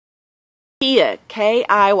Kiya,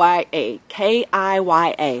 K-I-Y-A,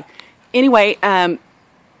 K-I-Y-A. Anyway,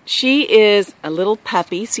 she is a little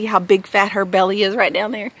puppy. See how big fat her belly is right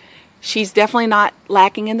down there? She's definitely not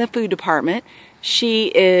lacking in the food department.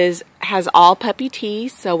 She has all puppy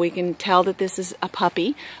teeth, so we can tell that this is a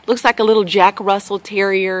puppy. Looks like a little Jack Russell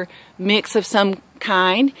Terrier mix of some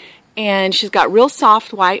kind. And she's got real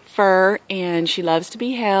soft white fur, and she loves to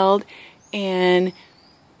be held. And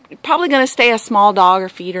probably going to stay a small dog. Her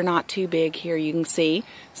feet are not too big here, you can see.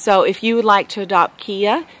 So if you would like to adopt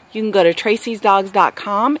Kiya, you can go to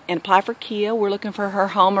tracysdogs.com and apply for Kiya. We're looking for her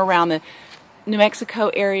home around the New Mexico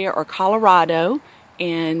area or Colorado.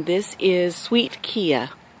 And this is Sweet Kiya.